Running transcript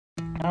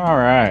All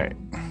right.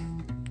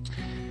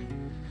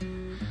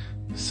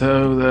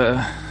 So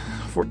the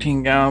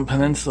 14-gallon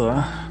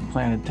Peninsula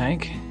planted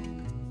tank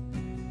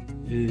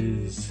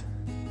is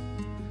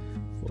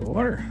full of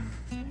water.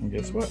 And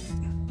guess what?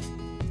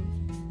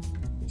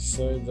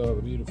 Besides all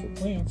the beautiful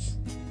plants,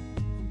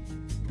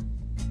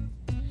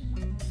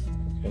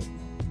 got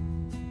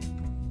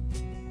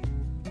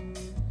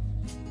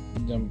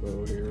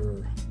Dumbo here,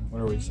 or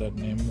whatever we said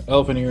name him.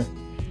 Elephant ear,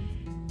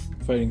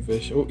 fighting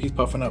fish. Oh, he's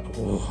puffing up.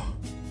 Oh,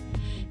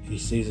 he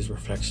sees his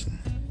reflection.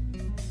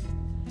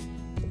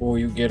 Oh,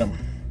 you get him.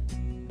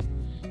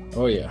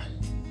 Oh yeah.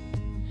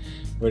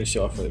 Way to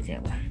show off for the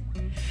camera.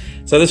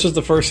 So this was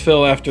the first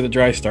fill after the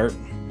dry start.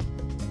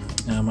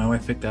 My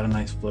wife picked out a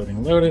nice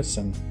floating lotus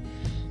and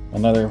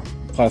another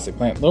plastic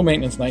plant. Low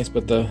maintenance, nice,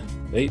 but the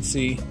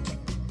 8C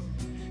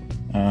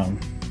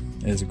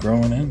is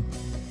growing in.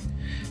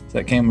 So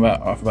that came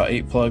off about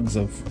 8 plugs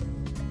of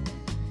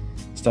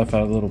stuff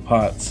out of little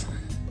pots.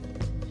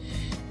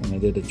 And I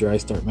did a dry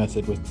start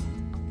method with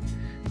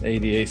the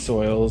ADA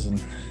soils,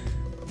 and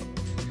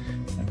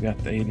I've got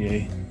the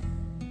ADA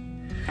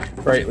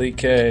Brightly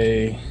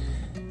K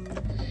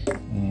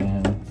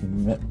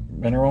and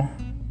mineral.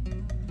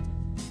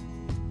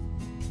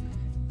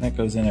 That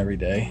goes in every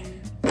day.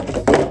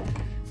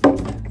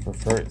 For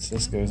ferts,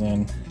 this goes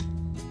in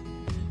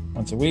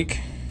once a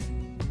week,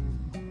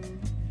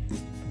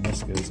 and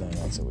this goes in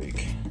once a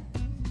week.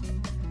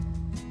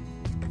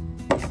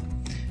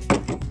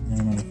 And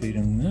I'm going to feed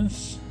him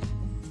this.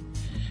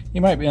 He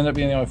might end up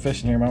being the only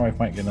fish in here. My wife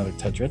might get another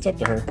tetra. It's up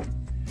to her.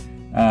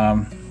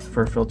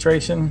 For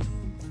filtration,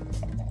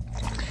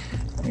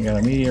 we got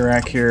a media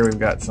rack here. We've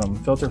got some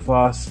filter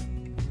floss,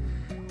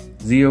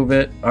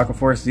 Zeovit,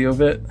 Aquaforce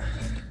Zeovit,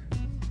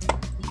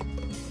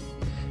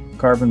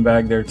 carbon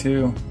bag there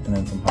too, and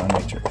then some pond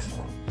matrix.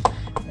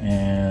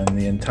 And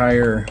the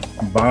entire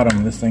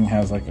bottom, this thing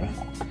has like a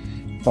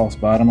false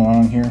bottom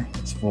along here.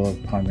 It's full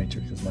of pond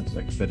matrix, as much as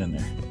I can fit in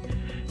there.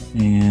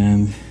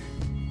 And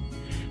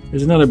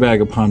there's another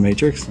bag of pond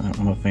matrix.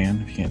 I'm a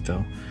fan, if you can't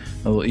tell.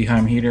 A little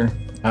Eheim heater.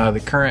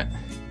 The current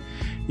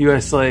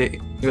USA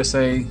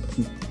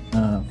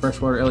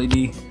Freshwater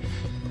LED.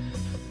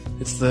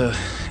 It's I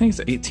think it's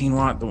the 18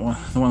 watt, the one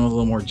with a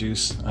little more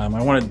juice. I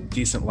wanted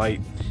decent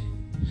light,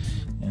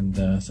 and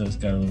so it's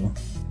got a little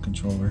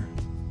controller.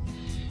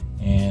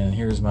 And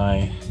here's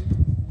my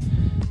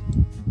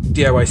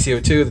DIY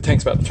CO2. The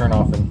tank's about to turn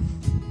off in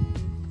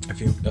a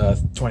few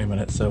 20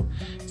 minutes, so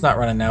it's not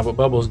running now, but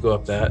bubbles go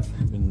up that.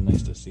 It's been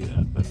nice to see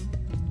that. But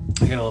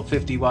I got a little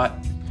 50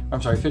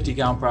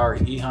 gallon per hour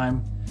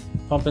Eheim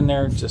pump in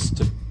there just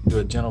to do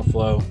a gentle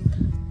flow.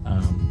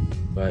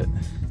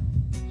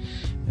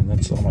 And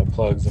that's all my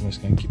plugs. I'm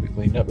just going to keep it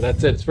cleaned up, but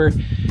that's it. It's very,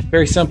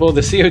 very simple. The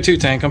CO2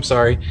 tank, I'm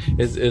sorry,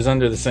 is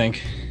under the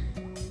sink.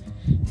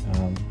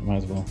 Might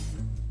as well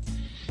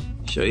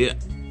show you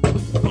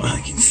while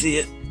I can see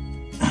it.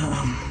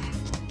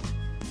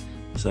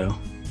 So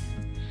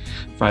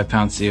 5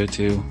 pound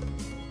CO2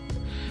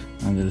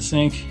 under the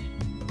sink,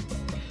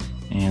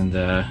 and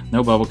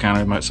no bubble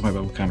counter. Some of my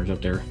bubble counters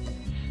up there,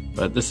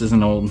 but this is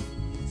an old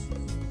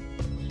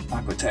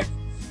Aquatech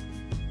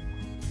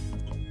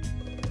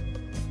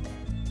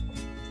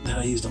that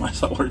I used on my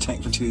saltwater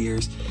tank for 2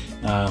 years.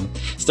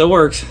 Still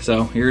works,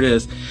 so here it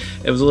is.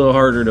 It was a little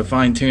harder to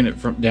fine tune it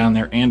from down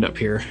there and up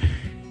here,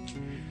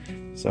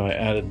 so I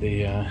added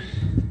the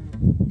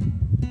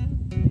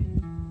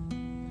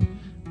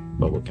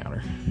bubble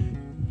counter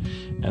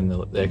and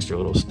the extra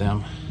little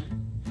stem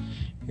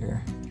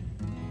here,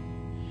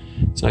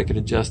 so I could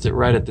adjust it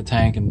right at the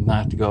tank and not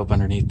have to go up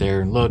underneath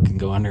there and look and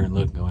go under and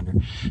look and go under.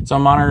 So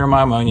I'm monitoring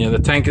my ammonia. The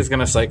tank is going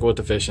to cycle with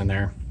the fish in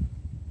there,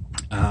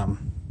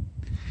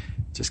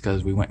 just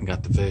because we went and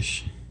got the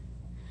fish,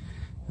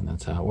 and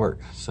that's how it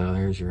works. So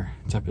there's your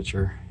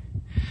temperature.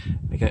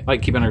 I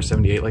like keep under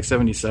 78, like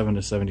 77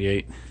 to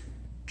 78.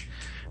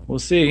 We'll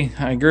see.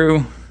 I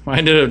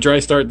did a dry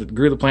start that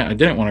grew the plant I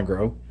didn't want to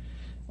grow.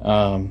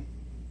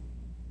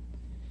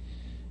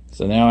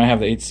 So now I have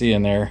the 8C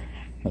in there.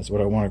 That's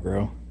what I want to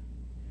grow,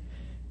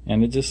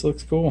 and it just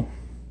looks cool.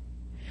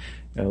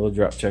 Got a little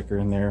drop checker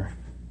in there.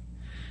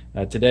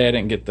 Today I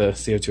didn't get the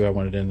CO2 I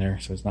wanted in there,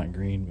 so it's not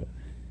green, but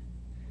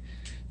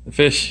the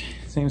fish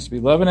seems to be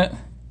loving it.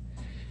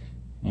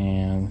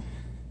 And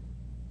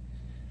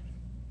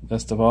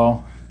best of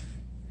all,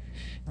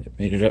 it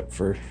made it up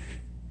for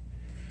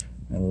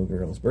my little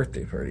girl's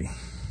birthday party.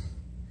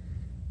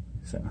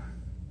 So,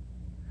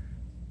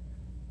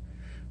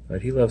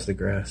 but he loves the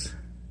grass.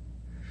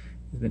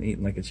 He's been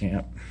eating like a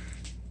champ.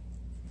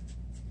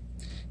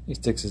 He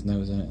sticks his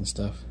nose in it and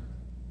stuff.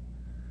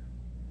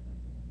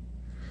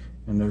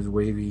 And those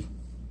wavy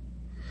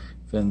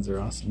fins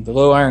are awesome. The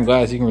low iron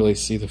glass, you can really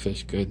see the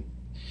fish good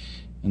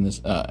in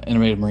this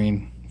Animated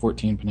Marine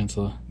 14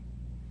 Peninsula.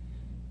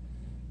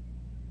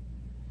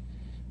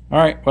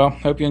 Alright, well,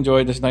 hope you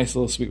enjoyed this nice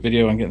little sweet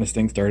video on getting this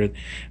thing started.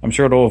 I'm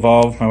sure it'll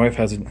evolve. My wife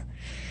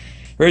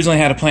originally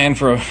had a plan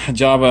for a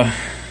Java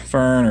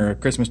fern or a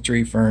Christmas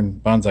tree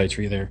fern bonsai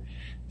tree there.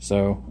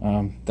 So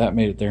that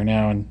made it there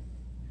now, and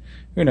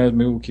who knows,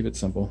 maybe we'll keep it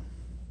simple.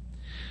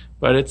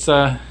 But it's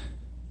a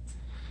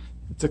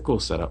cool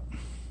setup.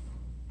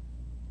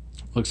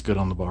 Looks good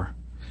on the bar.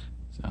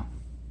 So,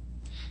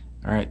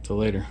 all right, till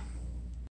later.